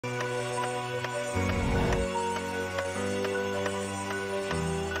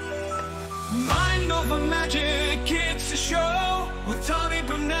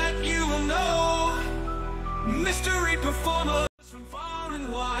performers from far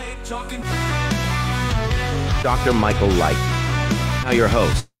and wide, talking. Dr. Michael Light. Now your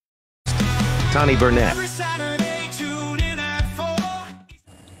host, Tony Burnett. Every Saturday, tune in at 4.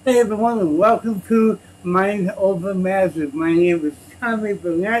 Hey everyone, and welcome to Mind Over Matters. My name is Tommy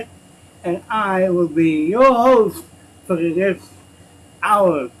Burnett, and I will be your host for the next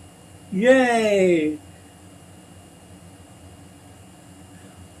hour. Yay!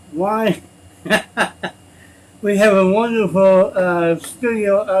 Why? We have a wonderful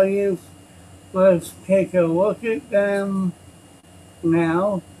studio audience. Let's take a look at them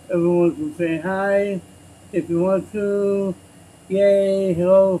now. Everyone can say hi if you want to. Yay,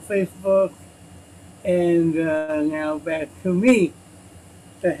 hello Facebook. And now back to me,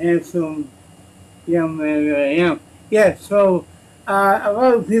 the handsome young man that I am. Yes, so a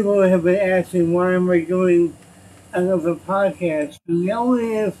lot of people have been asking why am I doing another podcast. And the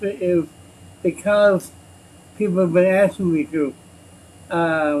only answer is because people have been asking me to.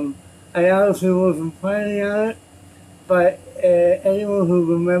 I honestly wasn't planning on it, but anyone who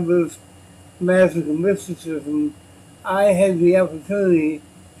remembers magical mysticism, I had the opportunity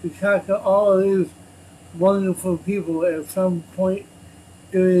to talk to all of these wonderful people at some point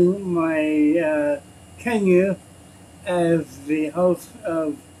during my tenure as the host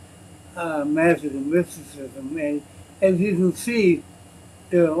of Magic and Mysticism. And as you can see,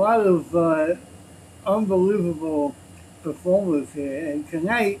 there are a lot of unbelievable performers here. And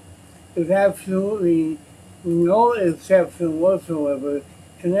tonight is absolutely no exception whatsoever.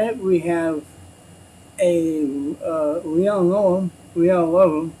 Tonight we have a we all know him, we all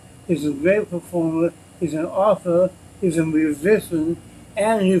love him. He's a great performer, he's an author, he's a musician,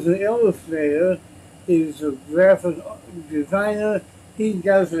 and he's an illustrator, he's a graphic designer. He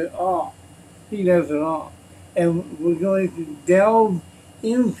does it all. He does it all. And we're going to delve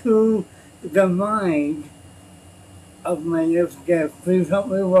into the mind of my next guest. Please help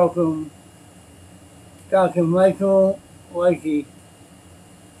me welcome Dr. Michael Leakey.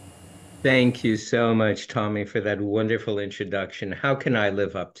 Thank you so much, Tommy, for that wonderful introduction. How can I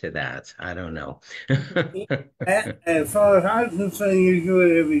live up to that? I don't know. As far as I'm concerned, you do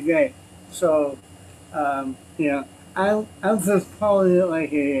it every day. So, I'm just calling it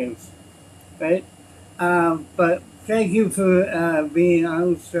like it is, right? But thank you for being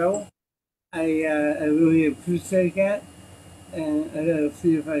on the show. I really appreciate that. And I gotta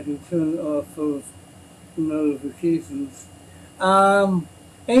see if I can turn off those notifications.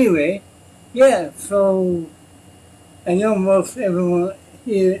 Anyway, yeah, so I know most everyone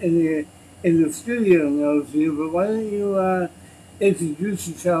here in the studio knows you, but why don't you introduce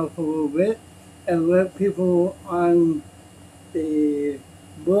yourself a little bit and let people on the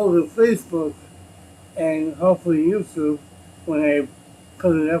world of Facebook and hopefully YouTube, when I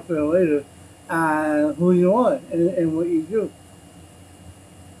put it up there later, who you are and what you do.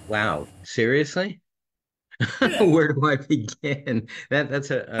 Wow, seriously? Where do I begin? That's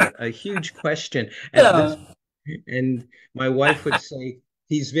a huge question. And my wife would say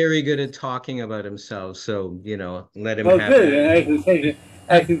he's very good at talking about himself, so let him have Good, it. and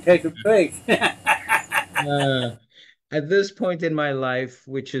I can take a break. At this point in my life,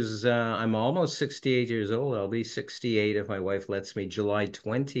 which is I'm almost 68 years old. I'll be 68 if my wife lets me, July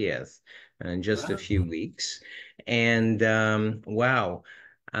 20th, in just a few weeks. And wow.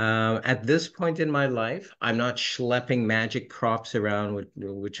 At this point in my life, I'm not schlepping magic props around,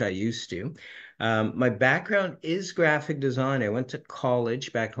 which I used to. My background is graphic design. I went to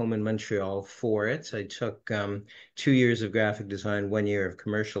college back home in Montreal for it. I took 2 years of graphic design, 1 year of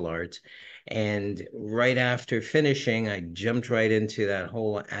commercial arts. And right after finishing, I jumped right into that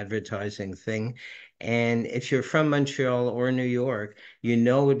whole advertising thing. And if you're from Montreal or New York,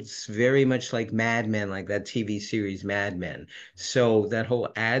 it's very much like Mad Men, like that TV series Mad Men. So that whole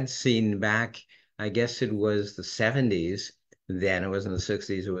ad scene back, I guess it was the 70s. Then it wasn't the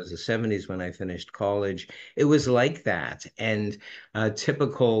 60s, it was the 70s when I finished college. It was like that. And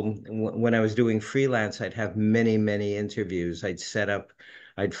typical, when I was doing freelance, I'd have many, many interviews.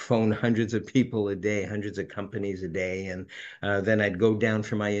 I'd phone hundreds of people a day, hundreds of companies a day. And then I'd go down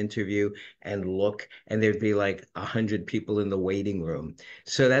for my interview and look, and there'd be like 100 people in the waiting room.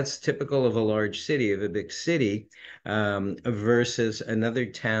 So that's typical of a large city, of a big city, versus another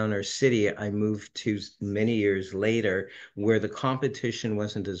town or city I moved to many years later where the competition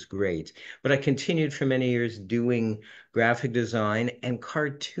wasn't as great. But I continued for many years doing graphic design and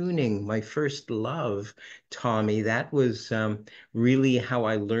cartooning, my first love, Tommy. That was really how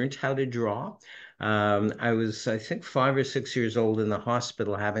I learned how to draw. I was, I think, 5 or 6 years old in the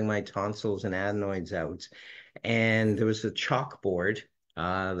hospital having my tonsils and adenoids out. And there was a chalkboard,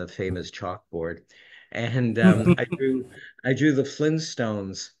 the famous chalkboard. And I drew the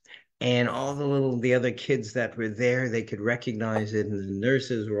Flintstones, and all the other kids that were there, they could recognize it, and the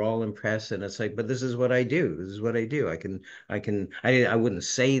nurses were all impressed. And it's like, but this is what I do. This is what I do. I wouldn't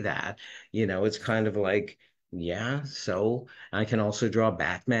say that, it's kind of like, yeah, so I can also draw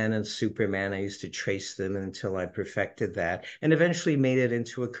Batman and Superman. I used to trace them until I perfected that and eventually made it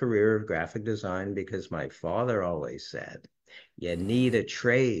into a career of graphic design because my father always said, you need a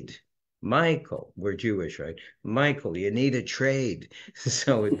trade. Michael, we're Jewish, right? Michael, you need a trade.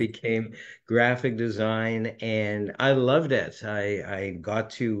 So it became graphic design and I loved it. I got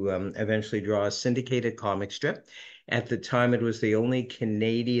to eventually draw a syndicated comic strip. At the time, it was the only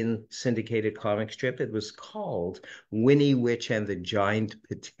Canadian syndicated comic strip. It was called Winnie Witch and the Giant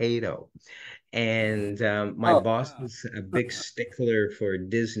Potato. And my Oh, boss was a big stickler for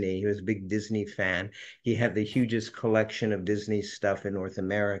Disney. He was a big Disney fan. He had the hugest collection of Disney stuff in North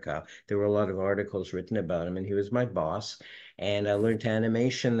America. There were a lot of articles written about him, and he was my boss. And I learned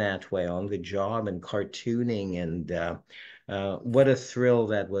animation that way on the job and cartooning. And what a thrill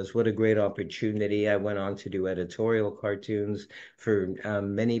that was. What a great opportunity. I went on to do editorial cartoons for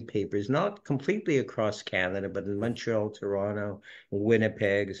many papers, not completely across Canada, but in Montreal, Toronto,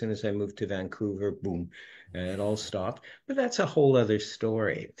 Winnipeg. As soon as I moved to Vancouver, boom, it all stopped. But that's a whole other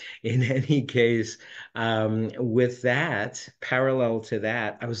story. In any case, with that, parallel to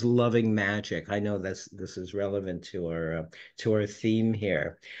that, I was loving magic. I know this is relevant to our theme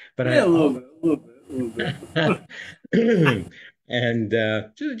here, but yeah, I a little bit, a little bit, a little bit. and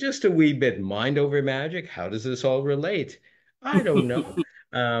just a wee bit mind over magic. How does this all relate? I don't know.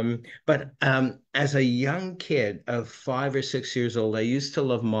 But as a young kid of 5 or 6 years old, I used to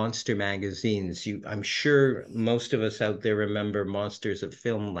love monster magazines. I'm sure most of us out there remember Monsters of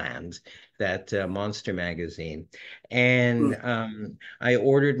Filmland, that monster magazine. And I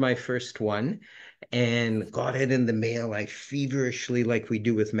ordered my first one and got it in the mail. I feverishly, like we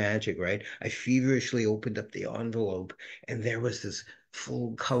do with magic, right? I feverishly opened up the envelope, and there was this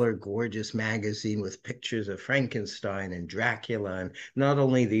full color, gorgeous magazine with pictures of Frankenstein and Dracula, and not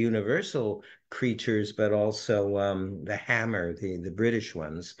only the Universal creatures, but also the Hammer, the British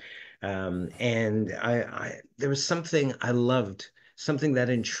ones. And there was something I loved. Something that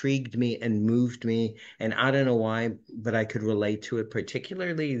intrigued me and moved me, and I don't know why, but I could relate to it,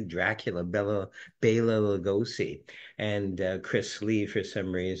 particularly Dracula, Bela Lugosi, and Chris Lee for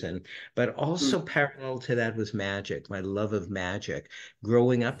some reason. But also parallel to that was magic, my love of magic.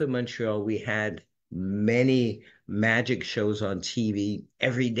 Growing up in Montreal, we had many magic shows on TV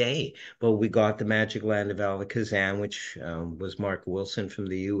every day. Well, we got the Magic Land of Alakazam, which was Mark Wilson from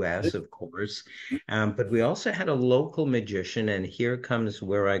the US, of course. But we also had a local magician, and here comes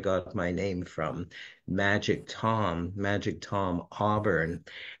where I got my name from, Magic Tom Auburn.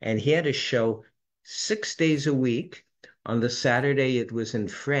 And he had a show 6 days a week. On the Saturday, it was in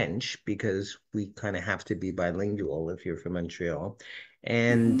French because we kind of have to be bilingual if you're from Montreal.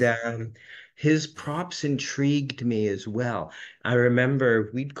 And his props intrigued me as well. I remember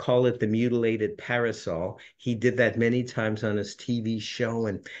we'd call it the mutilated parasol. He did that many times on his TV show,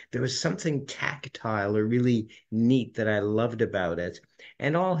 and there was something tactile or really neat that I loved about it.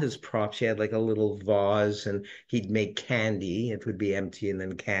 And all his props, he had like a little vase, and he'd make candy. It would be empty, and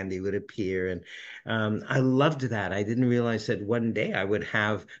then candy would appear. And I loved that. I didn't realize that one day I would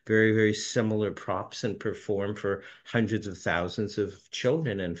have very, very similar props and perform for hundreds of thousands of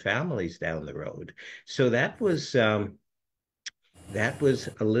children and families down the road. So that was a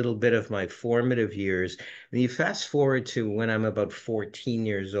little bit of my formative years. And you fast forward to when I'm about 14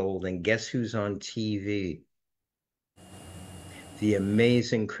 years old, and guess who's on TV? The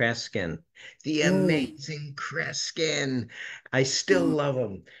amazing Kreskin. The Mm, amazing Kreskin. I still love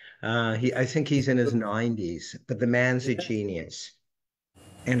him. I think he's in his 90s, but the man's a yeah. genius.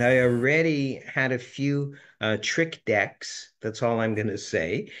 And I already had a few trick decks. That's all I'm going to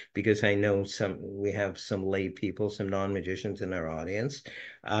say because I know we have some lay people, some non-magicians in our audience.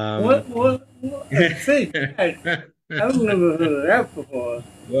 Um, What, a trick? I've never heard of that before.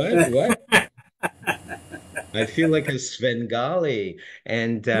 what? I feel like a Svengali,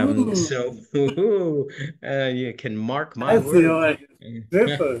 and Mm, so you can mark my I feel words. like a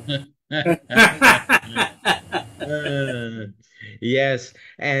stripper. Uh, yes,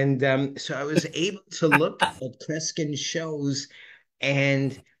 and so I was able to look at Kreskin shows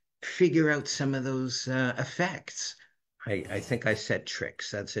and figure out some of those effects. I think I said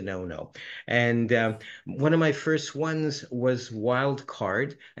tricks. That's a no-no. And one of my first ones was wild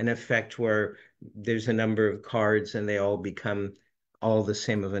card, an effect where there's a number of cards and they all become all the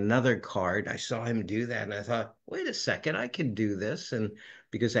same of another card. I saw him do that and I thought, wait a second, I can do this. And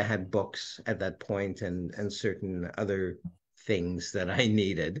because I had books at that point and certain other things that I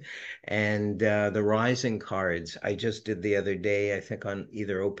needed. And the Rising cards I just did the other day, I think on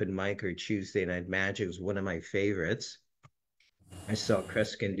either Open Mic or Tuesday Night Magic, was one of my favorites. I saw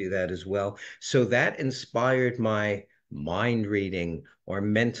Kreskin do that as well. So that inspired my mind reading or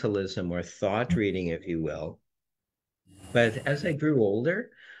mentalism or thought reading, if you will. But as I grew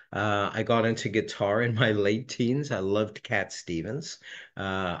older, I got into guitar in my late teens. I loved Cat Stevens.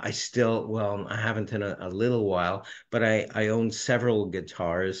 I still, well, I haven't in a little while, but I own several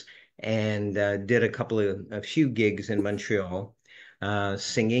guitars and did a few gigs in Montreal,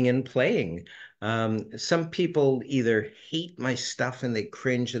 singing and playing. Some people either hate my stuff and they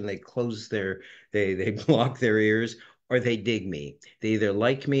cringe and they they block their ears, or they dig me. They either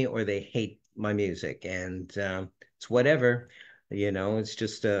like me or they hate my music. And it's whatever, it's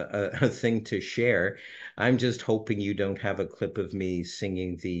just a thing to share. I'm just hoping you don't have a clip of me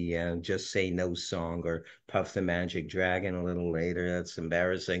singing the Just Say No song or Puff the Magic Dragon a little later. That's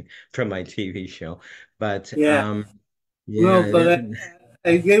embarrassing from my TV show. But Yeah. yeah, No, but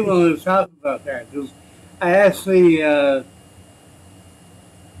I did want to talk about that. 'Cause I actually, I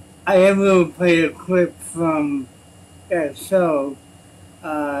am going to play a clip from that show.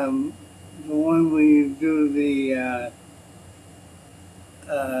 The one where you do the,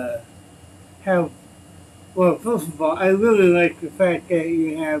 have, well, first of all, I really like the fact that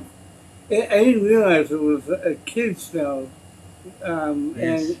you have, I didn't realize it was a kids show, yes.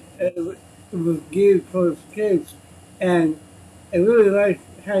 and it was geared towards kids. And I really liked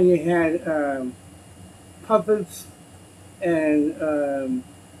how you had puppets and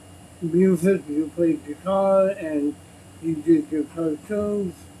music. You played guitar and you did your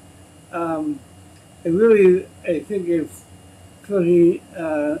cartoons. I think it's pretty,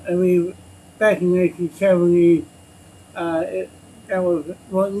 I mean, back in 1970, that was,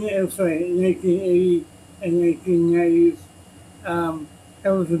 well, I'm sorry, 1980 and 1990s, that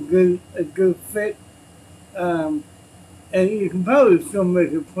was a good fit. And you can probably still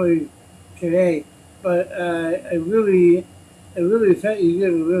make it play today, but I really thought you did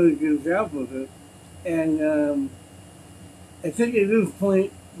a really good job with it. And I think at this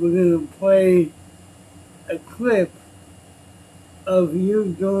point we're going to play a clip of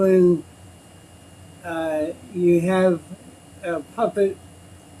you doing, you have a puppet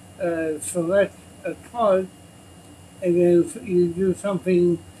select a card, and then you do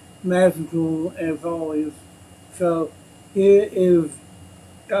something magical as always. So here is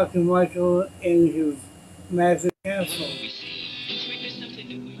Dr. Michael and his magic castle.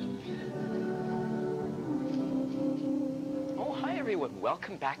 Oh, hi everyone.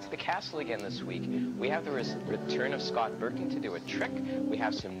 Welcome back to the castle again this week. We have the return of Scott Birkin to do a trick. We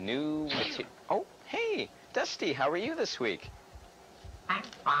have some new material. Oh, hey, Dusty, how are you this week? I'm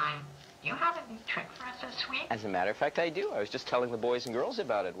fine. You have a new trick for us this week? As a matter of fact, I do. I was just telling the boys and girls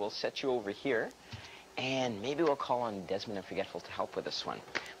about it. We'll set you over here, and maybe we'll call on Desmond and Forgetful to help with this one.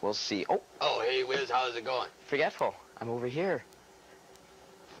 We'll see. Oh, hey, Wiz, how's it going? Forgetful, I'm over here.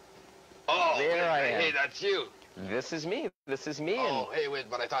 Oh, There I hey, am. that's you. This is me. This is me. Oh, hey, Wiz,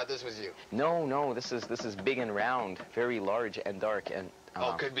 but I thought this was you. No, this is big and round, very large and dark, and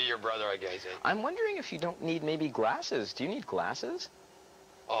Oh, could be your brother, I guess. Eh? I'm wondering if you don't need maybe glasses. Do you need glasses?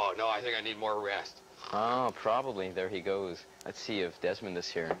 Oh, no, I think I need more rest. Oh, probably. There he goes. Let's see if Desmond is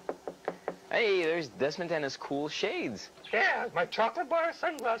here. Hey, there's Desmond and his cool shades. Yeah, my chocolate bar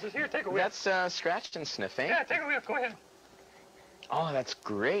sunglasses. Here, take a whiff. That's Scratch and Sniff, eh? Yeah, take a whiff. Go ahead. Oh, that's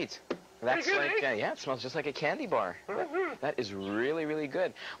great. That's good, like, eh? yeah, it smells just like a candy bar. Mhm. That is really, really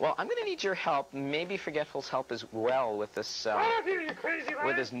good. Well, I'm going to need your help, maybe Forgetful's help as well with this, Oh, dear, you crazy man.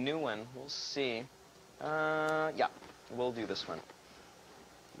 with this new one. We'll see. Yeah, we'll do this one.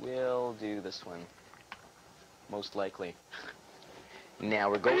 We'll do this one. Most likely. Now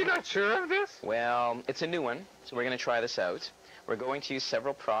we're Are going... you not sure of this? Well, it's a new one, so we're going to try this out. We're going to use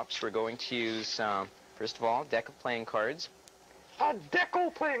several props. We're going to use, first of all, a deck of playing cards. A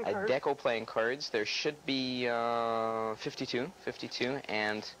deco playing A card. deck of playing cards. There should be 52,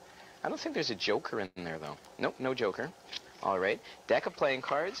 and I don't think there's a joker in there, though. Nope, no joker. All right, deck of playing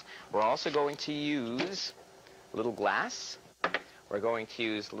cards. We're also going to use a little glass. We're going to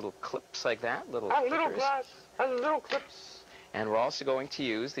use little clips like that, A little clippers. glass. A little clips. And we're also going to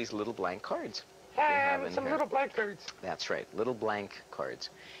use these little blank cards. have And in some here. little blank cards. That's right, little blank cards.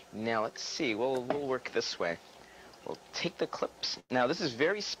 Now let's see, we'll work this way. We'll take the clips. Now this is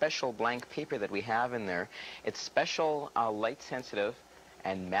very special blank paper that we have in there. It's special light sensitive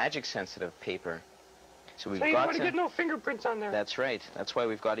and magic sensitive paper. So we've So you got don't want to to get no fingerprints on there. That's right. That's why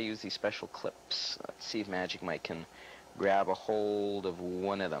we've got to use these special clips. Let's see if Magic Mike can grab a hold of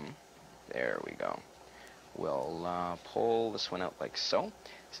one of them. There we go. We'll pull this one out like so.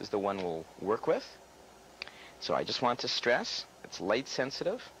 This is the one we'll work with. So I just want to stress, it's light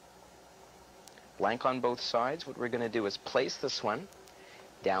sensitive. Blank on both sides. What we're going to do is place this one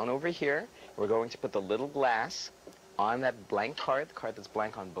down over here. We're going to put the little glass on that blank card, the card that's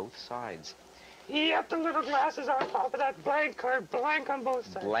blank on both sides. Yep, the little glasses on top of that blank card, blank on both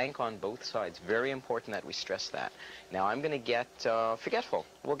sides. Blank on both sides. Very important that we stress that. Now I'm going to get Forgetful.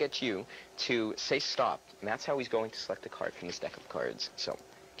 We'll get you to say stop. And that's how he's going to select a card from this deck of cards. So,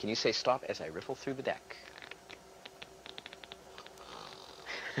 can you say stop as I riffle through the deck?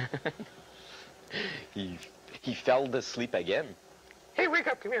 He fell asleep again. Hey, wake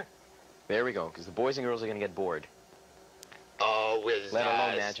up, come here. There we go, because the boys and girls are going to get bored. Oh, Wiz, Let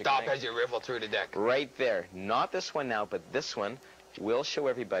alone Magic stop Mike. as you riffle through the deck. Right there. Not this one now, but this one will show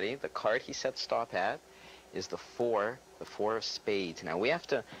everybody the card he set stop at is the four of spades. Now we have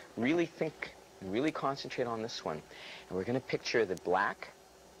to really think, really concentrate on this one. And we're going to picture the black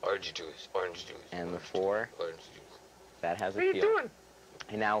Orange juice, orange juice. and the orange four juice, orange juice. that has What a are you feel. doing?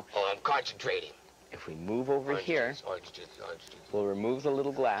 And now, Oh, I'm concentrating. if we move over Orange here, juice, orange juice, orange juice. we'll remove the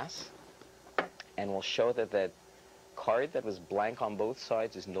little glass, and we'll show that that card that was blank on both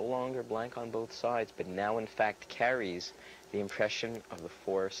sides is no longer blank on both sides, but now in fact carries the impression of the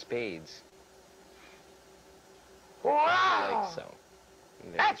four of spades. Wow! Like so.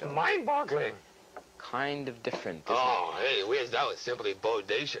 And there That's we go. mind-boggling. Kind of different, isn't Oh, hey, Wiz, that was simply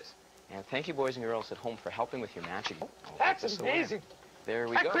bodacious. it? And thank you, boys and girls at home, for helping with your magic. I'll put That's this away. amazing. There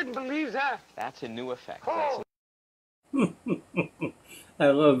we I go. couldn't believe that. That's a new effect. Oh. I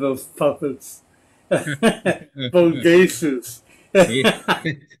love those puppets. Bodacious.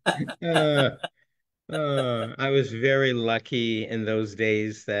 I was very lucky in those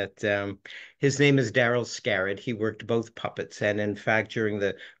days that his name is Daryl Scarrett. He worked both puppets, and in fact, during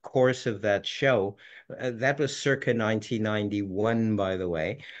the course of that show, that was circa 1991, by the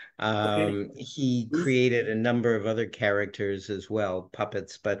way. He created a number of other characters as well,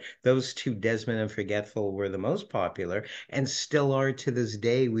 puppets, but those two, Desmond and Forgetful, were the most popular and still are to this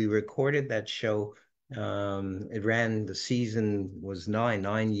day. We recorded that show. It ran, the season was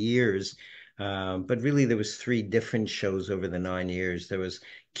nine years. But really, there was three different shows over the 9 years. There was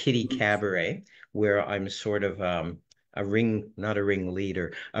Kitty Cabaret, where I'm sort of not a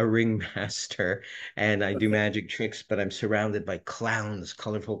ringleader, a ringmaster, and I do magic tricks, but I'm surrounded by clowns,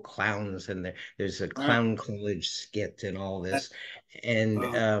 colorful clowns, and there's a clown college skit and all this.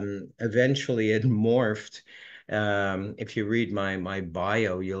 And eventually it morphed. If you read my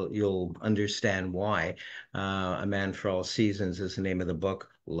bio, you'll understand why. A Man for All Seasons is the name of the book.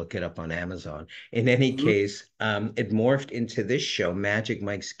 Look it up on Amazon. In any case, it morphed into this show, Magic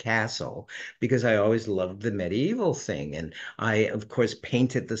Mike's Castle, because I always loved the medieval thing. And I, of course,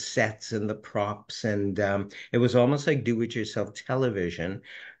 painted the sets and the props. And it was almost like do-it-yourself television.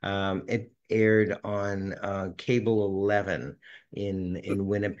 It aired on Cable 11 in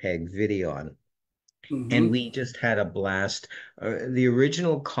Winnipeg, Videon. And we just had a blast. The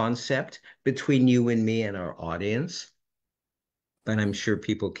original concept, between you and me and our audience, and I'm sure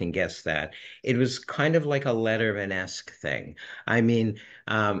people can guess that, it was kind of like a Letterman-esque thing. I mean,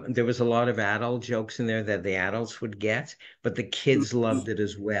 there was a lot of adult jokes in there that the adults would get, but the kids loved it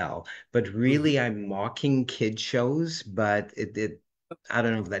as well. But really, I'm mocking kid shows, but I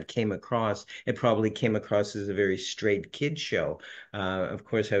don't know if that came across. It probably came across as a very straight kid show. Of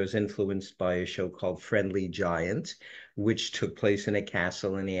course, I was influenced by a show called Friendly Giant, which took place in a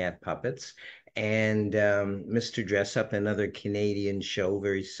castle and he had puppets. And Mr. Dressup, another Canadian show,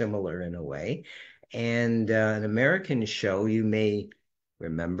 very similar in a way. And an American show, you may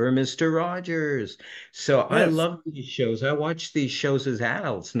remember Mr. Rogers. So I love these shows. I watched these shows as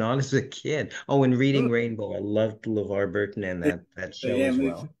adults, not as a kid. Oh, and Reading Rainbow. I loved LeVar Burton and that show as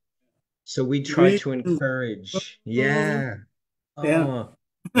well. So we try to encourage. Yeah. Oh,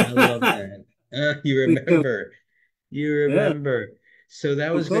 I love that. You remember. You remember. So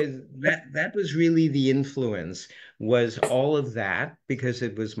that was great. That was really the influence, was all of that, because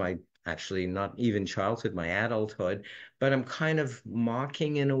it was my, actually not even childhood, my adulthood, but I'm kind of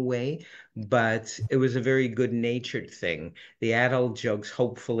mocking in a way, but it was a very good-natured thing. The adult jokes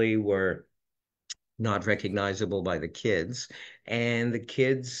hopefully were not recognizable by the kids, and the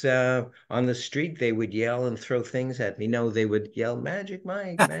kids on the street, they would yell and throw things at me. No, they would yell, Magic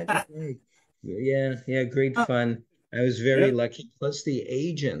Mike, Magic Mike. Yeah, great fun. I was very lucky. Plus, the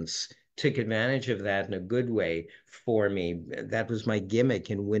agents took advantage of that in a good way for me. That was my gimmick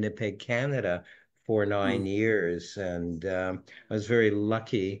in Winnipeg, Canada for 9 years. And I was very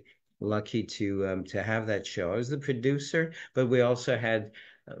lucky lucky to have that show. I was the producer, but we also had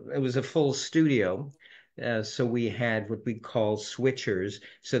it was a full studio. So we had what we call switchers.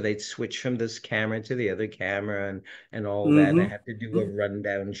 So they'd switch from this camera to the other camera and all that. And I Mm-hmm. had to do a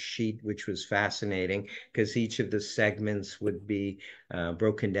rundown sheet, which was fascinating because each of the segments would be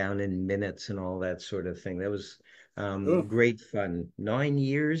broken down in minutes and all that sort of thing. That was Sure. great fun. 9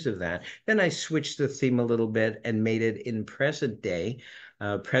 years of that. Then I switched the theme a little bit and made it in present day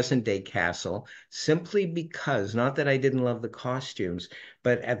Castle, simply because, not that I didn't love the costumes,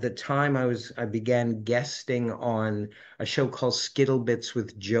 but at the time I began guesting on a show called Skittlebits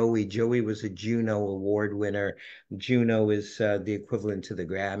with Joey. Joey was a Juno Award winner. Juno is the equivalent to the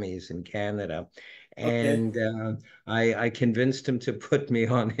Grammys in Canada. Okay. And I convinced him to put me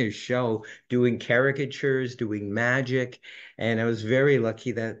on his show, doing caricatures, doing magic. And I was very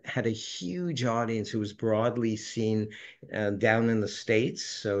lucky that had a huge audience who was broadly seen down in the States.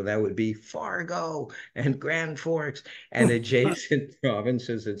 So that would be Fargo and Grand Forks and adjacent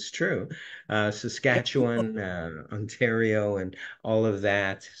provinces. It's true. Saskatchewan, Ontario, and all of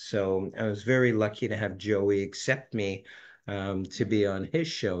that. So I was very lucky to have Joey accept me to be on his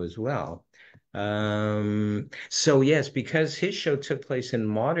show as well. So yes, because his show took place in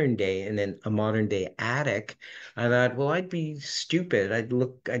modern day and in a modern day attic, I thought, well, I'd be stupid.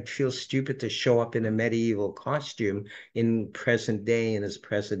 I'd feel stupid to show up in a medieval costume in present day in his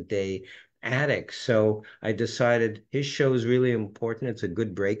present day attic. So I decided his show is really important. It's a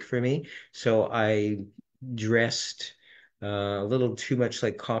good break for me. So I dressed a little too much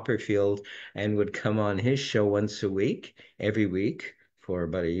like Copperfield and would come on his show once a week, every week for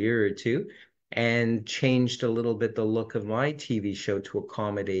about a year or two and changed a little bit the look of my TV show to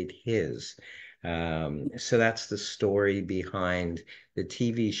accommodate his. So that's the story behind the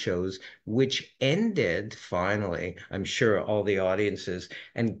TV shows, which ended finally. I'm sure all the audiences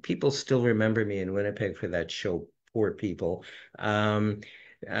and people still remember me in Winnipeg for that show, poor people. I'm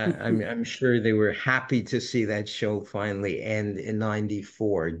sure they were happy to see that show finally end in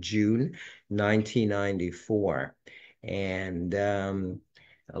 94, June 1994. And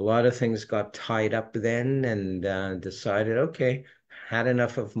a lot of things got tied up then and decided, okay, had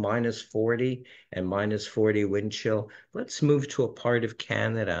enough of minus 40 and minus 40 wind chill. Let's move to a part of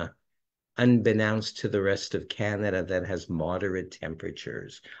Canada, unbeknownst to the rest of Canada, that has moderate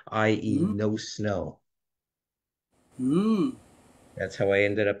temperatures, i.e., Mm-hmm. no snow. Mm. That's how I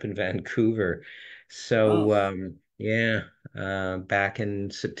ended up in Vancouver. Wow. So, yeah, back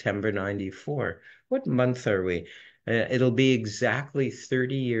in September 94. What month are we? It'll be exactly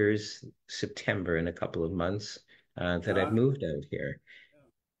 30 years, September, in a couple of months, that I've Wow. moved out here.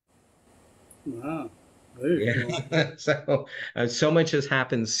 Wow. Very cool. Yeah. So much has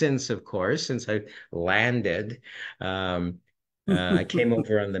happened since, of course, since I landed. Um, I came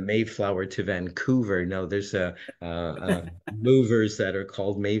over on the Mayflower to Vancouver. No, there's movers that are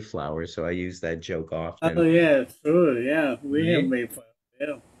called Mayflower, so I use that joke Oh often. yeah, sure. Yeah, we have Right? Mayflower.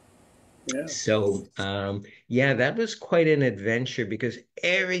 Yeah, yeah. So, yeah, that was quite an adventure because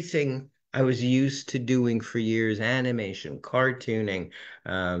everything I was used to doing for years, animation, cartooning,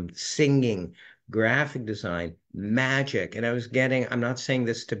 singing, graphic design, magic, and I'm not saying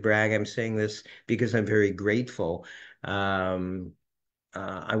this to brag, I'm saying this because I'm very grateful. Um,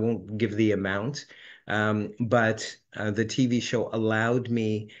 I won't give the amount, but the TV show allowed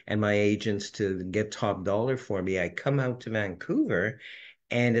me and my agents to get top dollar for me. I come out to Vancouver,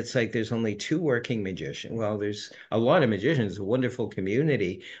 and it's like there's only two working magicians. Well, there's a lot of magicians, a wonderful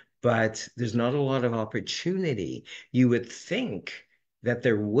community, but there's not a lot of opportunity. You would think that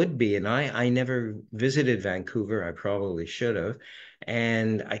there would be, and I never visited Vancouver. I probably should have.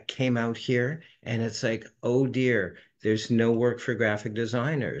 And I came out here, and it's like, oh dear. There's no work for graphic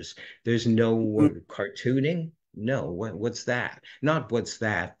designers. There's no work cartooning. No, what's that? Not what's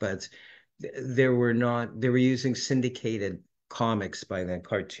that, but there were not, they were using syndicated comics by the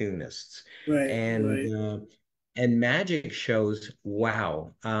cartoonists. Right, And right. and magic shows,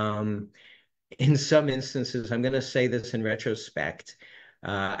 wow. In some instances, I'm going to say this in retrospect,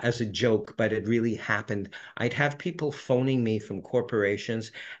 as a joke, but it really happened. I'd have people phoning me from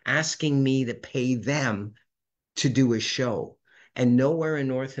corporations asking me to pay them to do a show. And nowhere in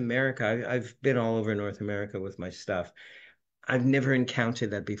North America, I've been all over North America with my stuff. I've never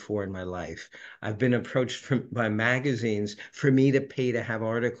encountered that before in my life. I've been approached by magazines for me to pay to have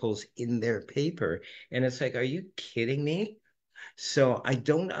articles in their paper. And it's like, are you kidding me? So I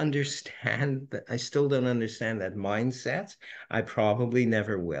don't understand that. I still don't understand that mindset. I probably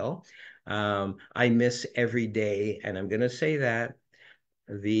never will. I miss every day, and I'm going to say that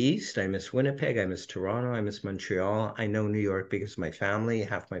the East. I miss Winnipeg. I miss Toronto. I miss Montreal. I know New York because my family,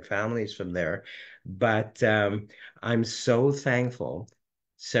 half my family is from there. But I'm so thankful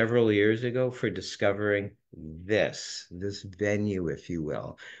several years ago for discovering this venue, if you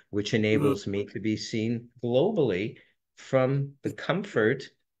will, which enables me to be seen globally from the comfort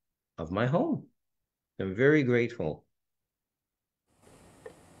of my home. I'm very grateful.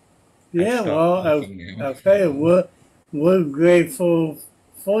 Yeah, well, I'll tell you, we're grateful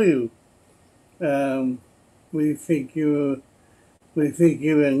for you. We think you're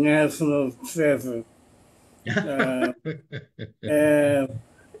a national treasure. I'm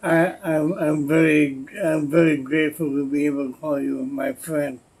very grateful to be able to call you my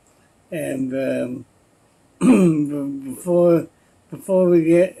friend. And before we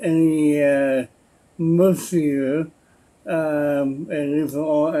get any mushier, and these are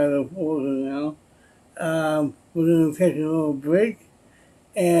all out of order now, we're going to take a little break,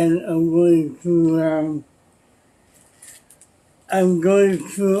 and I'm going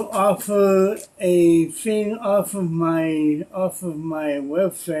to offer a thing off of my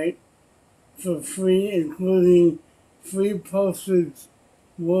website for free, including free postage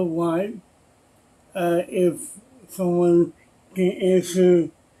worldwide. If someone can answer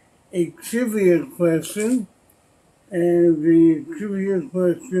a trivia question, and the trivia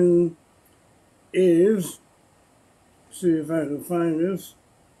question is, see if I can find this.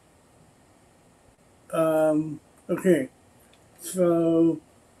 Okay, so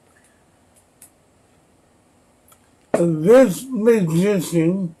this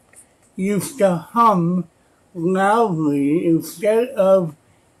magician used to hum loudly instead of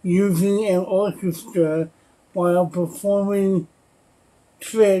using an orchestra while performing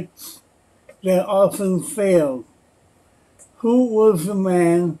tricks that often failed. Who was the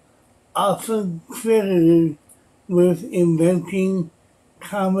man often credited with inventing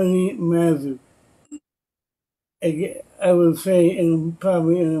comedy magic? I would say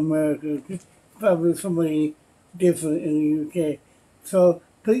probably in America, probably somebody different in the UK. So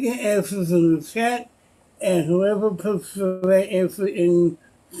put your answers in the chat, and whoever puts the right answer in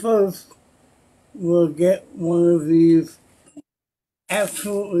first will get one of these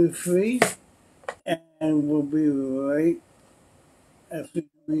absolutely free, and will be right after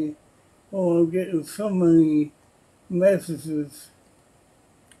me. Oh, I'm getting so many messages.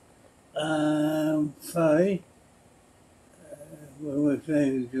 Sorry. What am I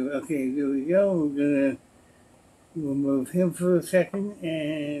trying to do? Okay, there we go. We're gonna remove him for a second,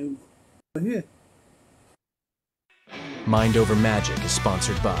 and here. Mind Over Magic is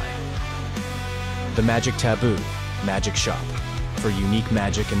sponsored by The Magic Taboo Magic Shop. For unique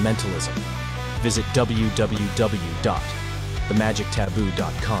magic and mentalism, visit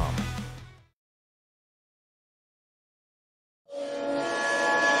www.themagictaboo.com.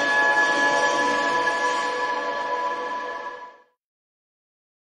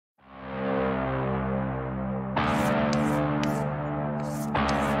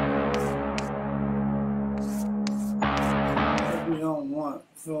 We don't want.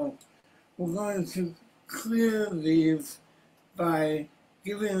 So we're going to clear these by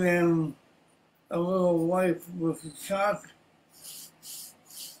giving them a little wipe with the chalk,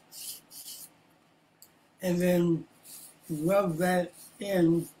 and then rub that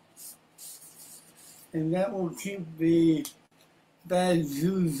in, and that will keep the bad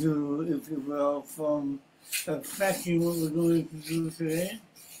juju, if you will, from affecting what we're going to do today.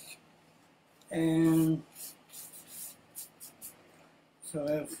 And so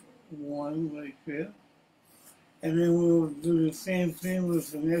that's one right there. And then we'll do the same thing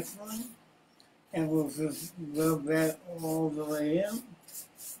with the next one. And we'll just rub that all the way in.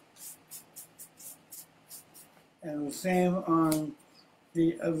 And the same on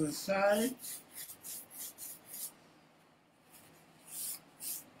the other side.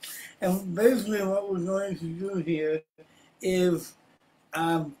 And basically what we're going to do here is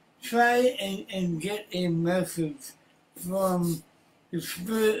try and get a message from the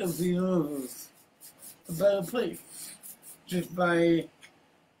spirit of the universe, a better place, just by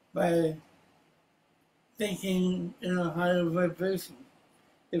thinking in a higher vibration,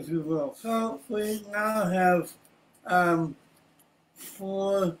 if you will. So we now have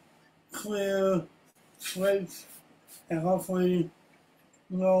 4 clear slates, and hopefully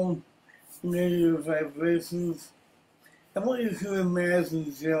no negative vibrations. I want you to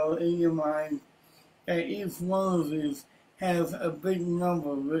imagine, Jill, in your mind that each one of these has a big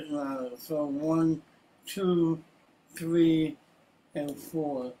number written on it. So 1, 2, 3, and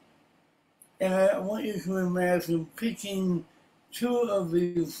 4. And I want you to imagine picking 2 of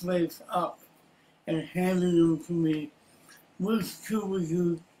these slates up and handing them to me which two would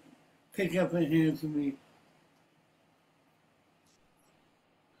you pick up and hand to me?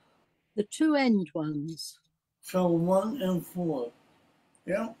 The two end ones. So 1 and 4.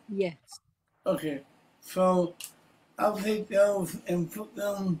 Yeah? Yes. Okay. So I'll take those and put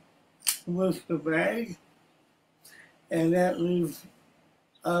them with the bag. And that leaves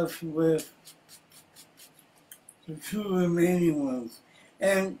us with the two remaining ones.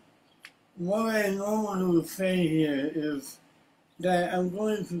 And what I normally would say here is that I'm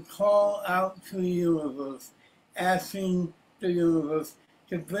going to call out to the universe, asking the universe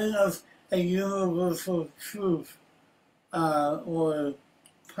to bring us a universal truth or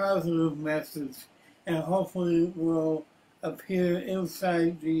positive message, and hopefully will appear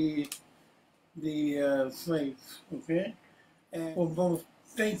inside the slates, okay? And we'll both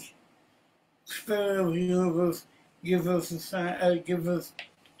think Spirit of the Universe give us a sign, give us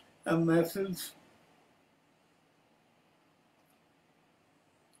a message.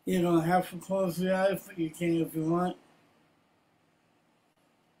 You don't have to close your eyes, but you can if you want.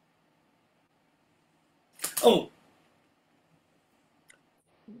 Oh!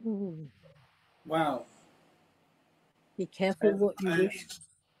 Ooh. Wow. Be careful what you wish.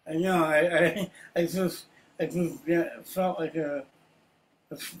 I know, I just felt like a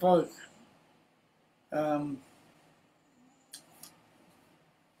spark.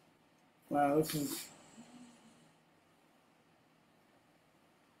 Wow, this is...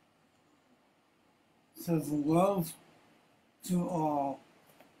 says love to all.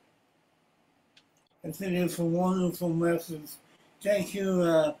 I think it's a wonderful message. Thank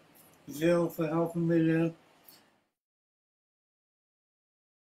you, Jill, for helping me there.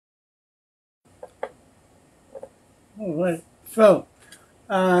 All right. So,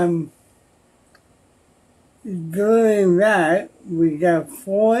 during that, we got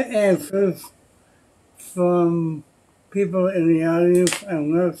 4 answers from people in the audience.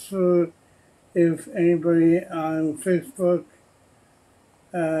 I'm not sure if anybody on Facebook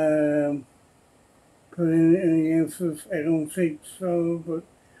put in any answers. I don't think so, but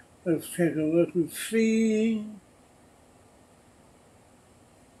let's take a look and see.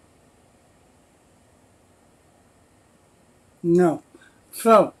 No.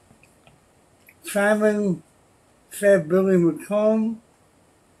 So, Simon said Billy McComb.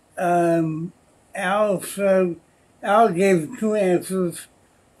 Al gave 2 answers,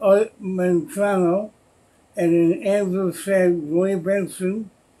 Mantrano, and then Andrew said Roy Benson,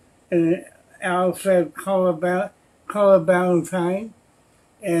 and Al said Carla Valentine,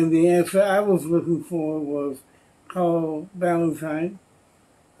 and the answer I was looking for was Carla Valentine,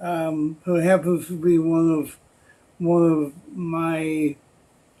 who happens to be one of my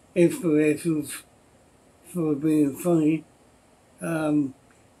inspirations for being funny.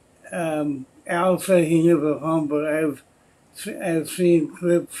 Al said he never hummed, but I've seen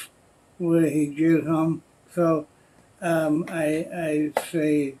clips where he did hum, so I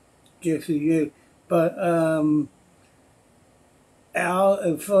say guess he did. But Al,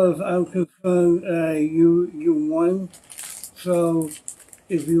 as far as I'm concerned, you won. So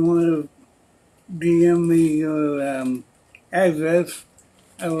if you want to DM me your address,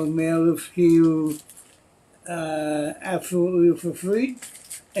 I will mail it to you absolutely for free.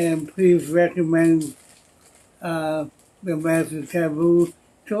 And please recommend the Magic Taboo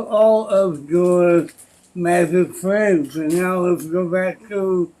to all of your magic friends. And now let's go back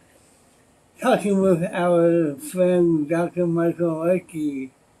to talking with our friend Dr. Michael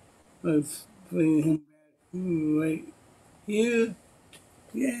Leike. Let's bring him back right here.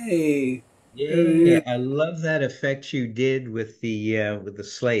 Yay! Yeah, I love that effect you did with the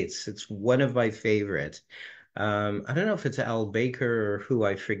slates. It's one of my favorite. I don't know if it's Al Baker or who,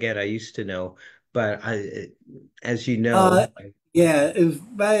 I forget. I used to know, but as you know, yeah, it's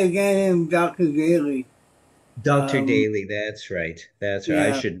by a guy named Dr. Daly. Dr. Daly, that's right. That's right.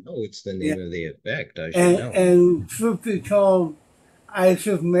 Yeah. I should know it's the name of the effect. I should know. And truth be told, I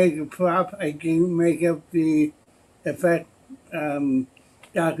just made a prop. I didn't make up the effect.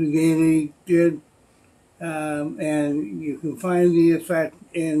 Dr. Daly did, and you can find the effect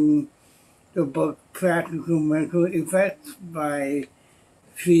in the book Practical Mental Effects by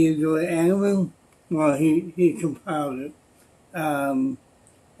Theodore Anneman. Well, he compiled it. And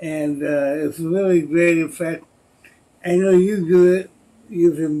it's a really great effect. I know you do it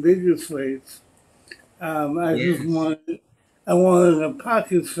using bigger slates. I wanted a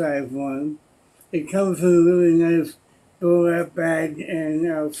pocket-sized one. It comes in a really nice burlap bag,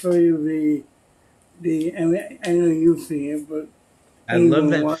 and I'll show you I know you've seen it, but I love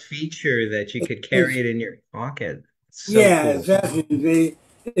that feature that you could carry it in your pocket. So yeah, cool. exactly.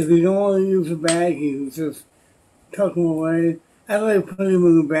 If you don't want to use a bag, you just tuck them away. I like putting them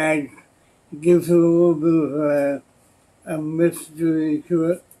in a bag. It gives it a little bit of a mystery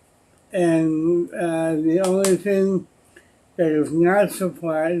to it. And the only thing that is not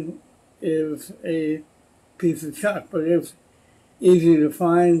supplied is a piece of chalk, but it's easy to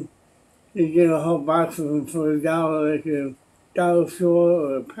find. You get a whole box of them for $1, like a dollar store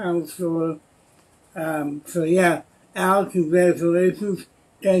or a pound store. So yeah, Al, congratulations.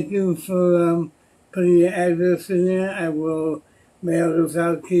 Thank you for putting your address in there. I will mail this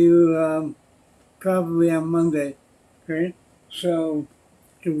out to you probably on Monday. Okay? So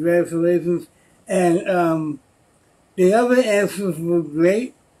congratulations. And the other answers were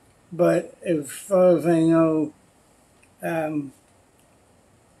great, but as far as I know, that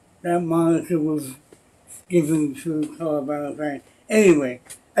monitor was given to Carl Valentine. Anyway,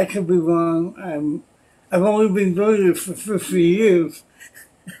 I could be wrong. I've only been doing this for 50 years.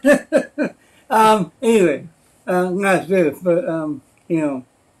 Anyway, not this, but,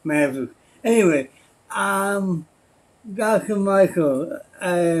 magic. Anyway, Dr. Michael,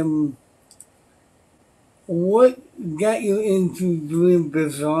 what got you into doing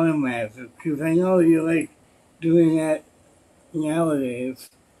bizarre magic? Because I know you like doing that nowadays.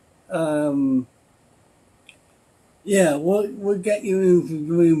 Yeah, what got you into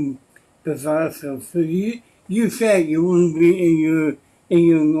doing bizarre stuff? So you said you wouldn't be in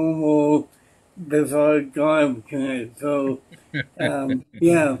your normal bizarre garb tonight. So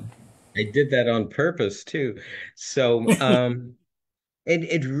yeah. I did that on purpose too. So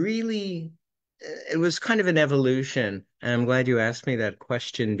it really it was kind of an evolution. And I'm glad you asked me that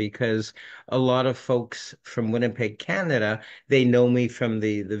question because a lot of folks from Winnipeg, Canada, they know me from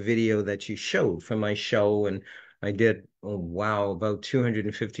the video that you showed from my show. And I did, oh wow, about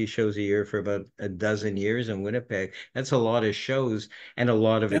 250 shows a year for about a dozen years in Winnipeg. That's a lot of shows and a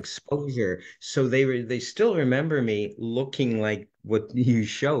lot of exposure. So they still remember me looking like what you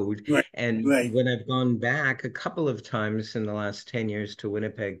showed. Right. And Right. when I've gone back a couple of times in the last 10 years to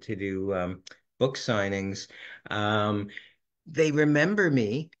Winnipeg to do book signings, they remember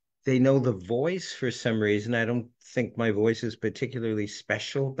me. They know the voice for some reason. I don't think my voice is particularly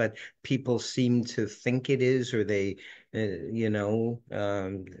special, but people seem to think it is, or they, anyway,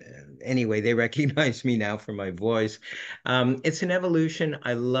 they recognize me now for my voice. It's an evolution.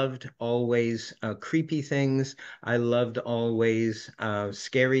 I loved always creepy things. I loved always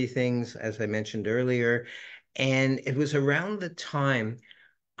scary things, as I mentioned earlier. And it was around the time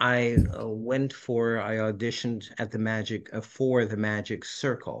I auditioned at the for the Magic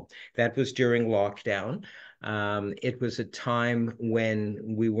Circle. That was during lockdown. It was a time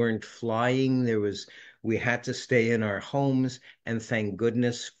when we weren't flying. We had to stay in our homes, and thank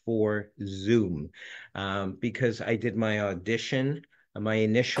goodness for Zoom, because I did my audition, my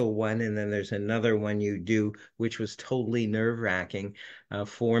initial one, and then there's another one you do, which was totally nerve-wracking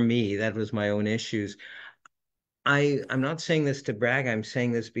for me. That was my own issues. I'm not saying this to brag. I'm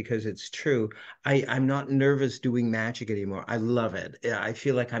saying this because it's true. I'm not nervous doing magic anymore. I love it. I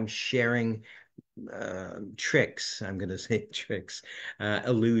feel like I'm sharing tricks. I'm going to say tricks,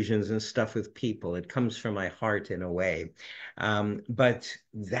 illusions and stuff with people. It comes from my heart in a way. But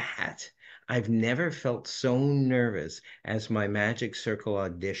I've never felt so nervous as my Magic Circle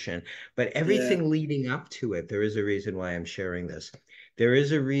audition. But everything leading up to it, there is a reason why I'm sharing this. There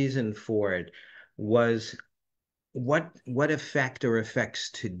is a reason for it. Was what effect or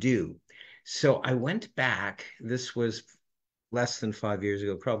effects to do. So I went back. This was less than 5 years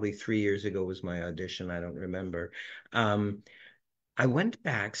ago, probably 3 years ago was my audition. I don't remember. I went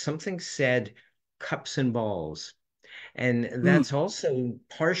back. Something said cups and balls. And that's also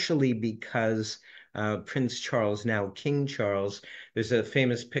partially because Prince Charles, now King Charles, there's a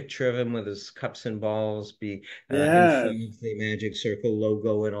famous picture of him with his cups and balls in front of the Magic Circle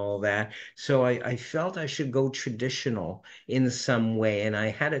logo and all that. So I felt I should go traditional in some way. And I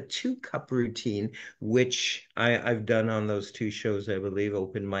had a 2-cup routine, which I've done on those 2 shows, I believe,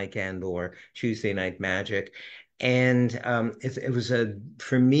 Open Mic and or Tuesday Night Magic. And it was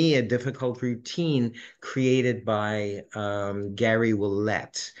for me, a difficult routine created by Gary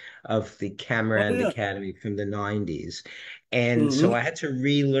Willett of the Camerand Academy from the 90s. And so I had to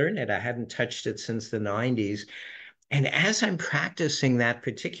relearn it. I hadn't touched it since the 90s. And as I'm practicing that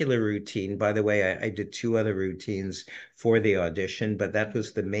particular routine, by the way, I did 2 other routines for the audition, but that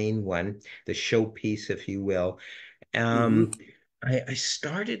was the main one, the showpiece, if you will. I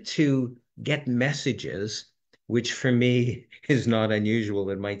started to get messages, which for me is not unusual.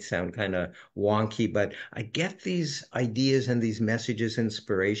 It might sound kind of wonky, but I get these ideas and these messages,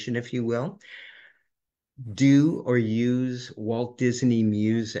 inspiration, if you will. Do or use Walt Disney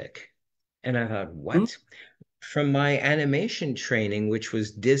music. And I thought, what? from my animation training, which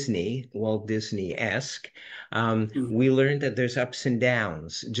was Disney, Walt Disney-esque, we learned that there's ups and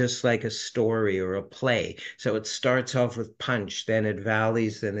downs, just like a story or a play. So it starts off with punch, then it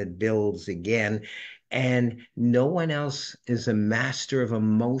valleys, then it builds again. And no one else is a master of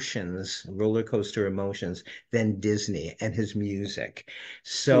emotions, roller coaster emotions, than Disney and his music.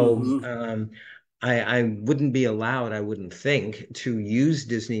 So I wouldn't be allowed, I wouldn't think, to use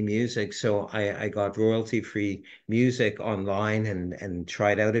Disney music. So I got royalty-free music online and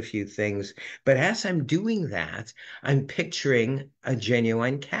tried out a few things. But as I'm doing that, I'm picturing a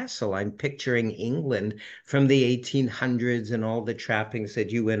genuine castle. I'm picturing England from the 1800s and all the trappings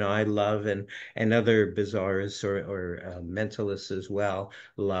that you and I love and other bizarrists or mentalists as well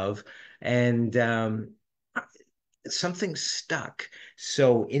love. And something stuck.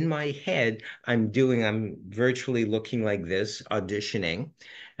 So in my head, I'm virtually looking like this, auditioning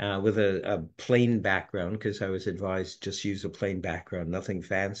with a plain background because I was advised just use a plain background, nothing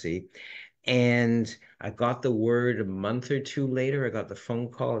fancy. And I got the word a month or two later. I got the phone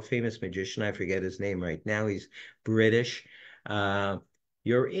call, a famous magician. I forget his name right now. He's British.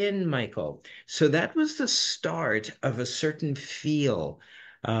 You're in, Michael. So that was the start of a certain feel.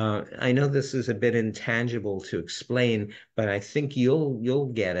 I know this is a bit intangible to explain, but I think you'll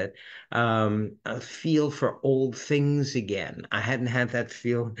get it. A feel for old things again. I hadn't had that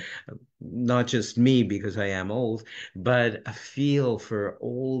feel, not just me because I am old, but a feel for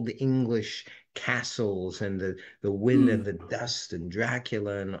old English castles and the wind and the dust and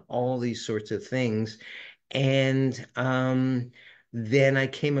Dracula and all these sorts of things. And then I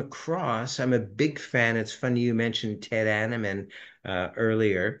came across, I'm a big fan. It's funny you mentioned Ted Anneman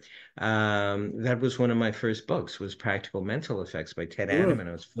earlier. That was one of my first books, was Practical Mental Effects by Ted Anneman.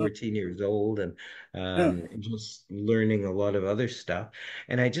 I was 14 years old and just learning a lot of other stuff.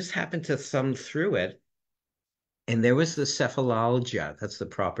 And I just happened to thumb through it. And there was the cephalalgia, that's the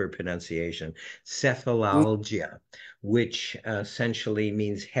proper pronunciation, cephalalgia, which essentially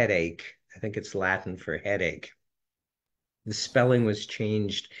means headache. I think it's Latin for headache. The spelling was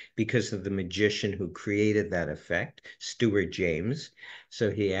changed because of the magician who created that effect, Stuart James.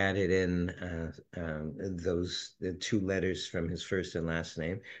 So he added in the two letters from his first and last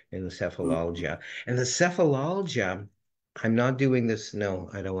name in the cephalalgia. And the cephalalgia, I'm not doing this.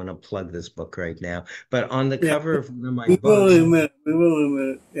 No, I don't want to plug this book right now. But on the cover of one of my books, we will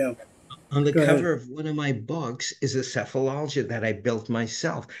admit, yeah. on the cover of one of my books is a cephalalgia that I built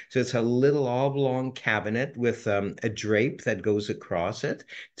myself. So it's a little oblong cabinet with a drape that goes across it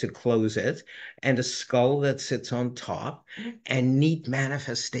to close it, and a skull that sits on top, and neat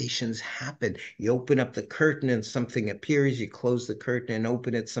manifestations happen. You open up the curtain and something appears. You close the curtain and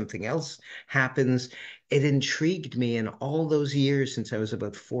open it, something else happens. It intrigued me, and all those years since I was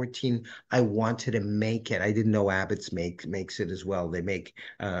about 14, I wanted to make it. I didn't know Abbott's makes it as well. They make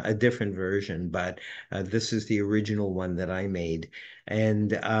a different version, but this is the original one that I made, and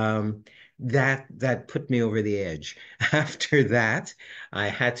that put me over the edge. After that, I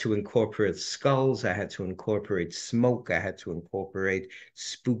had to incorporate skulls. I had to incorporate smoke. I had to incorporate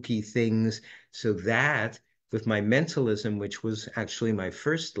spooky things. So that, with my mentalism, which was actually my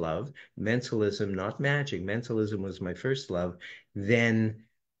first love, mentalism, not magic, mentalism was my first love, then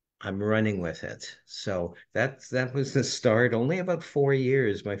I'm running with it. So that was the start. Only about 4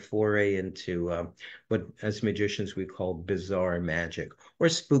 years, my foray into what as magicians we call bizarre magic or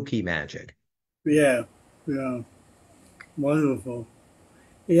spooky magic. Yeah, wonderful.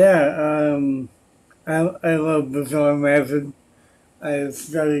 Yeah, I love bizarre magic. I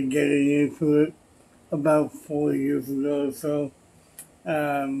started getting into it about 4 years ago or so.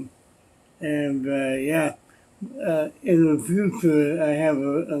 In the future, I have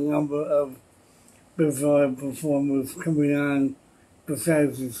a number of bizarre performers coming on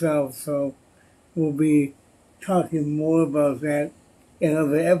besides yourself, so we'll be talking more about that in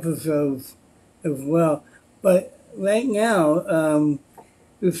other episodes as well. But right now, I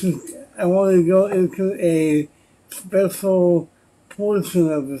want to go into a special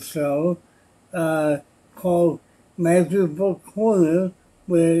portion of the show called Magic Book Corner,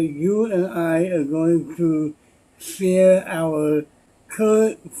 where you and I are going to share our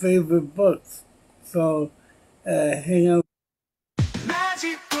current favorite books. So, hang on.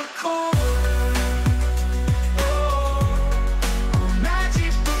 Magic Book Corner. Oh,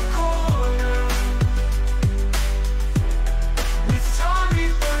 Magic Book Corner. With Tommy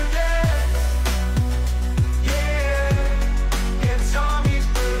Burnett. Yeah, Tommy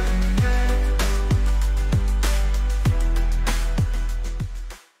Burnett.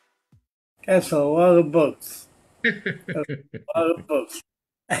 That's a lot of books. A lot of books.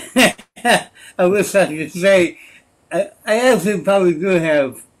 I wish I could say. I actually probably do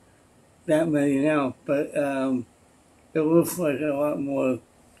have that many now, but it looks like a lot more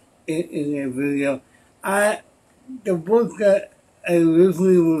in their video. The book that I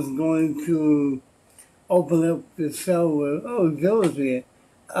originally was going to open up the cell with, oh, Joe's here,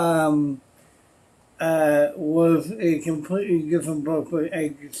 was a completely different book, but I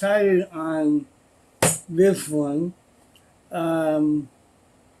decided on this one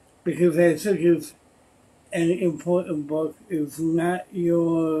because I think it's an important book. It's not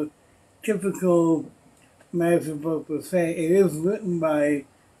your typical magic book per se. It is written by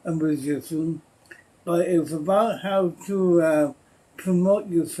a magician, but it's about how to promote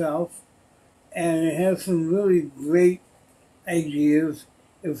yourself, and it has some really great ideas.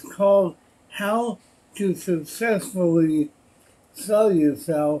 It's called How to Successfully Sell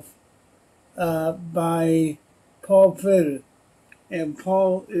Yourself by Paul Feder. And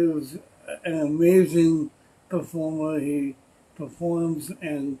Paul is an amazing performer. He performs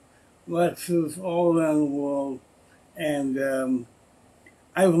and lectures all around the world, and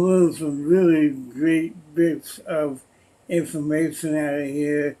I've learned some really great bits of information out of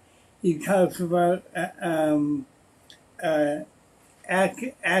here. He talks about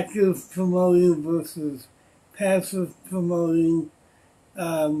active promoting versus passive promoting,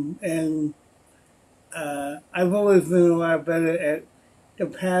 and I've always been a lot better at the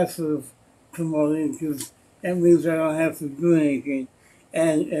passive promoting because that means I don't have to do anything,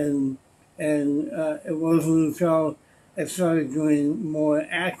 and it wasn't until I started doing more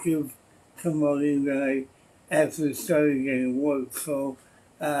active promoting that I actually started getting work. So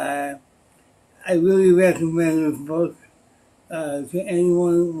I really recommend this book to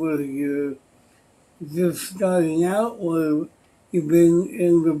anyone, whether you're just starting out or you've been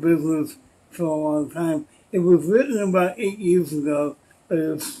in the business for a long time. It was written about 8 years ago, but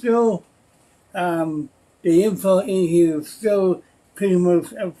it's still, the info in here is still pretty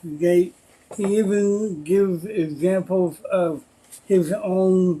much up to date. He even gives examples of his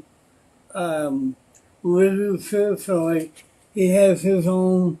own literature. So, like, he has his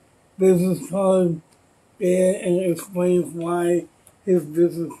own business card there and explains why his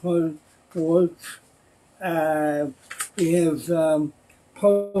business card works. He has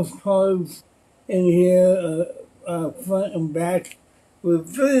postcards in here, front and back, with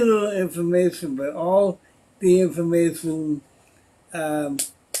very little information, but all the information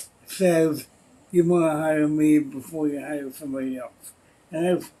says you want to hire me before you hire somebody else.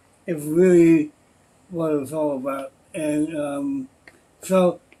 And it's really what it's all about. And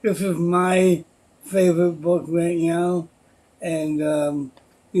so this is my favorite book right now, and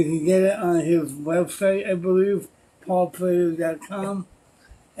you can get it on his website, I believe, paulfeder.com,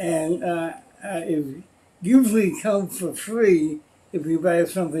 and it usually comes for free if you buy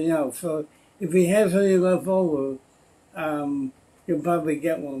something else. So if he has any left over, you'll probably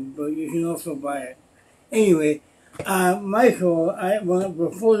get one, but you can also buy it. Anyway, Michael,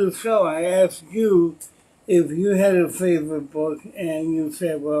 before the show, I asked you if you had a favorite book, and you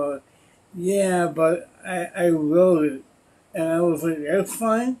said, well, yeah, but I wrote it. And I was like, that's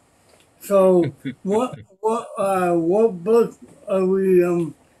fine. So what book are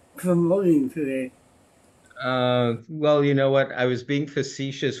we promoting today? Well, you know what? I was being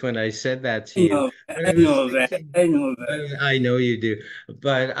facetious when I said that to you. I know that. I know that. I know you do.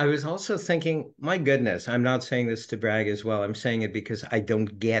 But I was also thinking, my goodness, I'm not saying this to brag as well. I'm saying it because I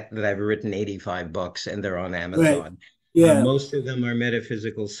don't get that I've written 85 books and they're on Amazon. Right. Yeah. Most of them are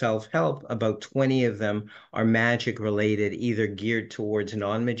metaphysical self-help. About 20 of them are magic related, either geared towards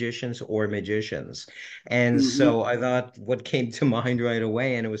non-magicians or magicians. And so I thought what came to mind right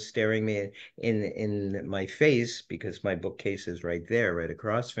away, and it was staring me in my face because my bookcase is right there, right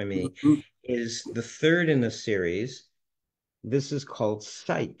across from me, is the third in the series. This is called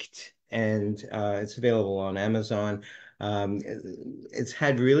Psyched, and it's available on Amazon. It's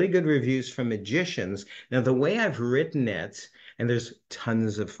had really good reviews from magicians. Now, the way I've written it, and there's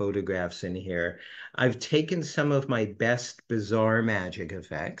tons of photographs in here, I've taken some of my best bizarre magic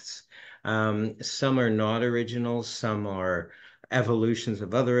effects. Some are not original, some are evolutions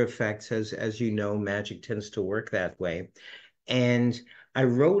of other effects. As you know, magic tends to work that way. And I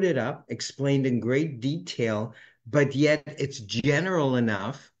wrote it up, explained in great detail, but yet it's general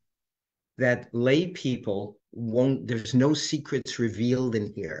enough that lay people won't, there's no secrets revealed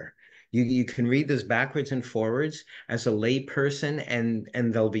in here. You can read this backwards and forwards as a lay person, and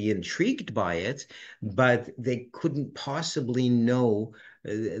they'll be intrigued by it, but they couldn't possibly know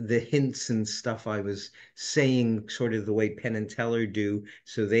the hints and stuff I was saying, sort of the way Penn and Teller do,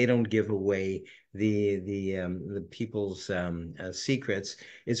 so they don't give away the people's secrets.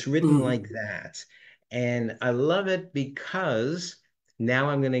 It's written like that, and I love it because now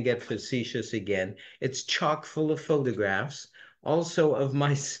I'm going to get facetious again. It's chock full of photographs, also of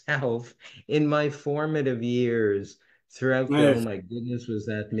myself in my formative years throughout the, oh Yes. my goodness, was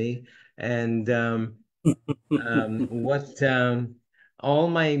that me? And what all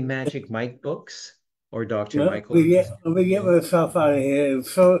my Magic Mike books or Dr. Michael books. Let me get myself out of here.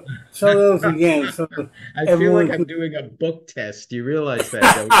 So those again. So I feel like everyone I'm can doing a book test. You realize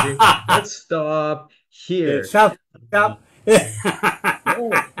that, don't you? Let's stop here. stop.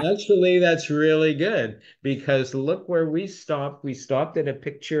 Oh, actually, that's really good because look where we stopped. We stopped at a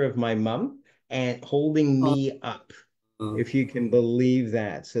picture of my mom and holding me up, if you can believe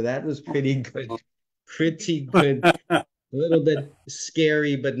that. So that was pretty good. Pretty good. A little bit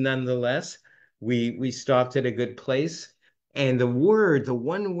scary, but nonetheless, we stopped at a good place. And the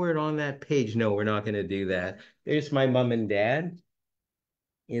one word on that page, no, we're not going to do that. There's my mom and dad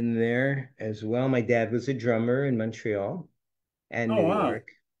in there as well. My dad was a drummer in Montreal and Oh New wow. York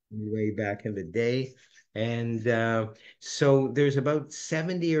way back in the day. And so there's about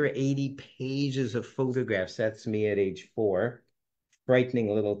 70 or 80 pages of photographs. That's me at age 4.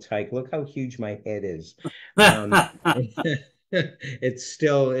 Frightening little tyke. Look how huge my head is. It's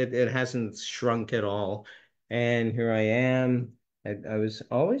still, it hasn't shrunk at all. And here I am. I was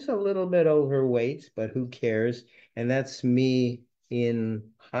always a little bit overweight, but who cares? And that's me in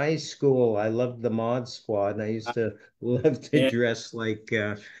high school. I loved the Mod Squad, and I used to love to Yeah. dress like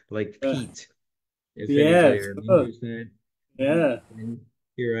Pete, if anybody Yes. remembers that. Yeah. And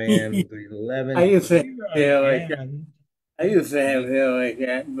here I am, grade I 11. used to have Here hair I like that. am. I used to have hair like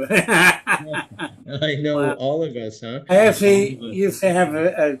that. But I know wow. all of us, huh? I actually All of us. used to have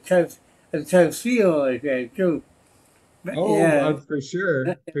a tuxedo like that too. But Oh, yeah, for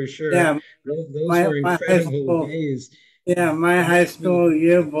sure, for sure. yeah. Those were My high incredible school, days. yeah, my high school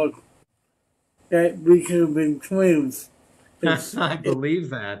yearbook that we could have been twins. It's I believe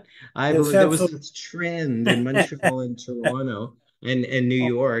that. I it's believe there was absolutely this trend in Montreal and Toronto and New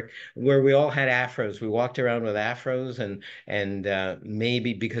York where we all had afros. We walked around with afros and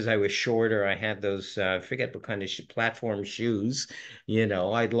maybe because I was shorter, I had those I forget what kind of platform shoes.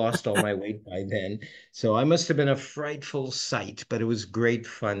 I'd lost all my weight by then. So I must have been a frightful sight, but it was great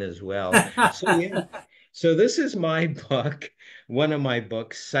fun as well. So yeah. So this is my book, one of my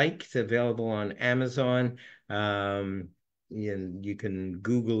books, Psyched, available on Amazon. And you can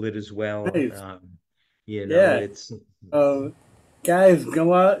Google it as well. nice. Yeah. It's Guys,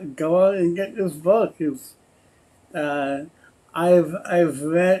 go out and get this book. It's I've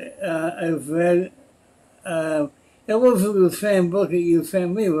read. It wasn't the same book that you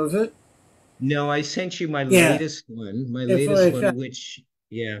sent me, was it? no, I sent you my Yeah, latest one, that's what I said.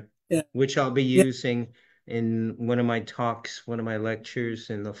 yeah, Yeah, which I'll be yeah, using in one of my talks, one of my lectures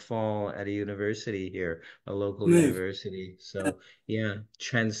in the fall at a university here, a local nice. university. So yeah,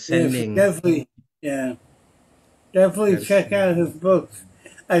 Yes, transcending. definitely. Yeah, definitely That's check out his books.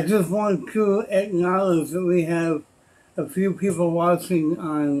 I just want to acknowledge that we have a few people watching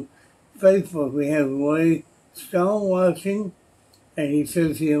on Facebook. We have Roy Stone watching, and he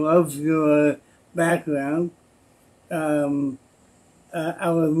says he loves your background. Um,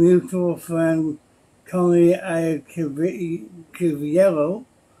 our mutual friend Tony Kiviello,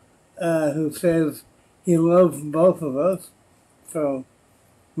 who says he loves both of us, so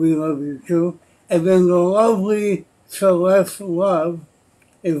we love you too. And then the lovely Celeste Love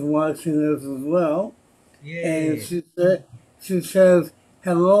is watching us as well, and Yay. she says,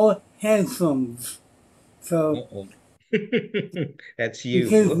 "Hello, handsomes." So Uh-oh. That's you you.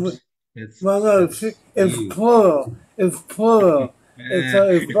 can, Whoops. well, no, That's it's you. plural. It's plural. It's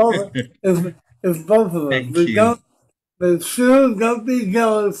both. It's both of us. Thank But you. But soon, don't be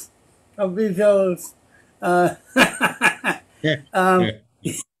jealous. Don't be jealous. Uh, um,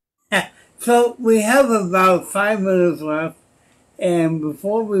 so we have about 5 minutes left, and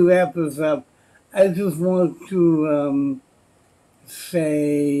before we wrap this up, I just want to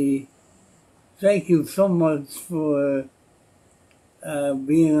say thank you so much for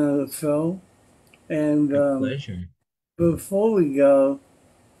being on the show. And My pleasure. before we go,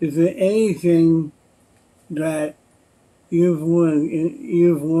 is there anything that you've learned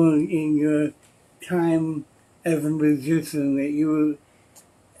in your time as a musician that you would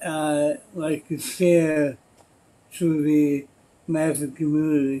like to share to the magic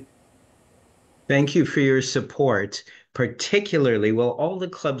community? Thank you for your support. particularly, well, all the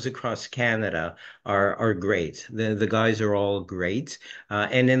clubs across Canada are great. The guys are all great.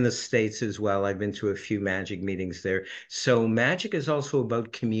 And in the States as well. I've been to a few magic meetings there. So magic is also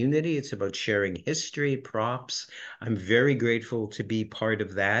about community. It's about sharing history, props. I'm very grateful to be part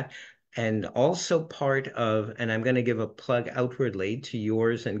of that. And also part of, and I'm going to give a plug outwardly to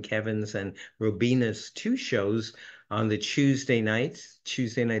yours and Kevin's and Robina's 2 shows on the Tuesday Night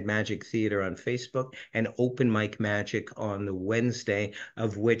Magic Theater on Facebook, and Open Mic Magic on the Wednesday,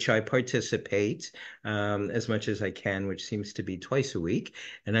 of which I participate as much as I can, which seems to be twice a week.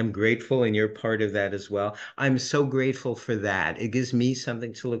 And I'm grateful, and you're part of that as well. I'm so grateful for that. It gives me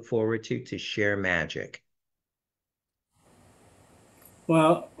something to look forward to share magic.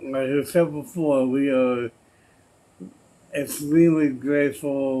 Well, like I said before, we are extremely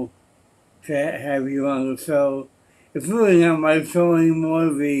grateful to have you on the show. It's really not my show anymore,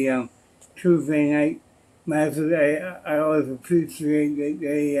 the Tuesday Night Magic. I always appreciate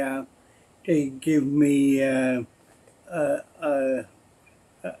that they give me a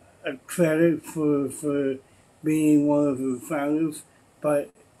credit for being one of the founders, but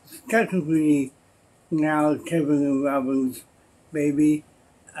technically now Kevin and Robin's baby.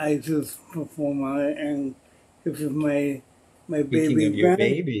 I just perform on it, and this is my Speaking baby. of your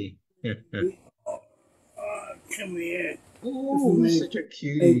baby. Come here. Oh, such a My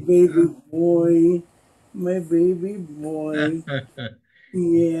cutie. baby boy. My baby boy.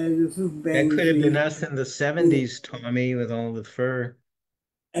 Yeah, this is That could have been Benji. us in the 70s, Tommy, with all the fur.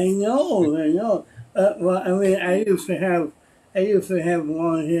 I know. Well, I mean, I used to have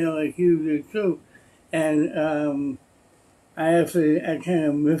long hair like you did too, and I kind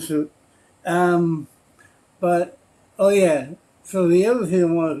of miss it. But oh yeah. So the other thing I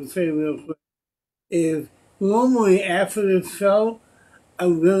wanted to say real quick is normally after this show,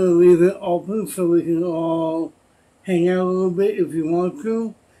 I'm gonna leave it open so we can all hang out a little bit if you want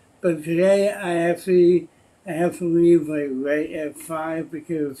to. But today I have to leave like right at 5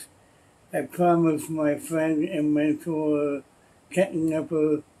 because I promised my friend and mentor Kenton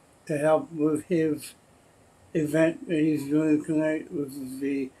Nepper to help with his event that he's doing tonight, which is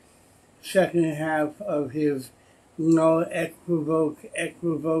the second half of his No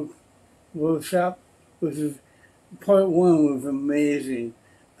Equivoke workshop, which is part 1 was amazing.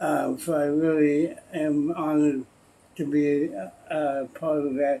 So I really am honored to be part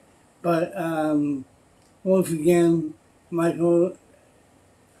of that. But once again, Michael,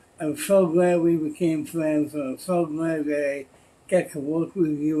 I'm so glad we became friends. I'm so glad that I get to work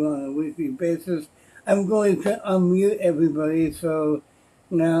with you on a weekly basis. I'm going to unmute everybody so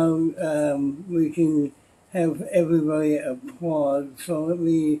now we can have everybody applaud. So let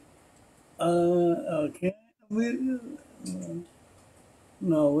me, okay, unmute you?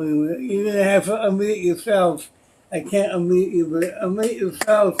 No, wait a minute. You're going to have to unmute yourself. I can't unmute you, but unmute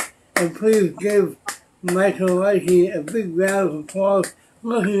yourself and please give Michael Likey a big round of applause.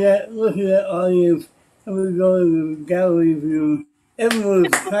 Look at that audience. And we go to the gallery view. Everyone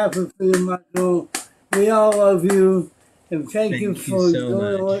is clapping for you, Michael. We all love you, and thank you for so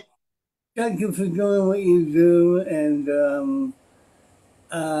doing much. thank you for doing what you do. And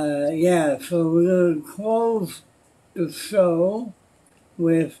yeah, so we're gonna close the show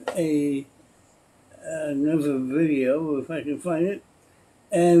with another video if I can find it.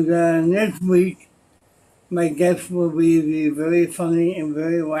 And next week, my guest will be the very funny and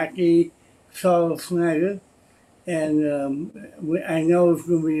very wacky Saul Snyder. And I know it's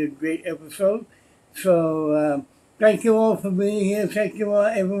going to be a great episode. So thank you all for being here. Thank you all,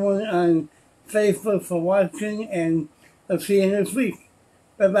 everyone on Facebook for watching. And I'll see you next week.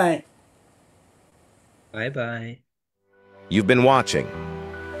 Bye-bye. Bye-bye. You've been watching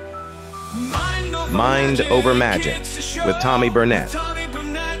Mind Over Magic with Tommy Burnett.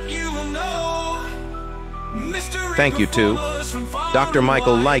 Thank you to Dr.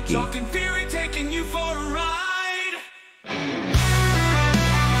 Michael Likey,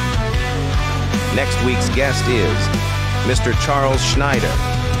 next week's guest is Mr. Charles Schneider.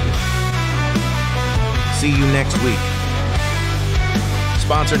 See you next week.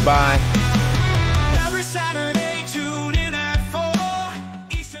 Sponsored by Every Saturday, tune in at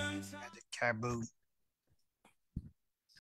 4 Eastern Time. Taboo.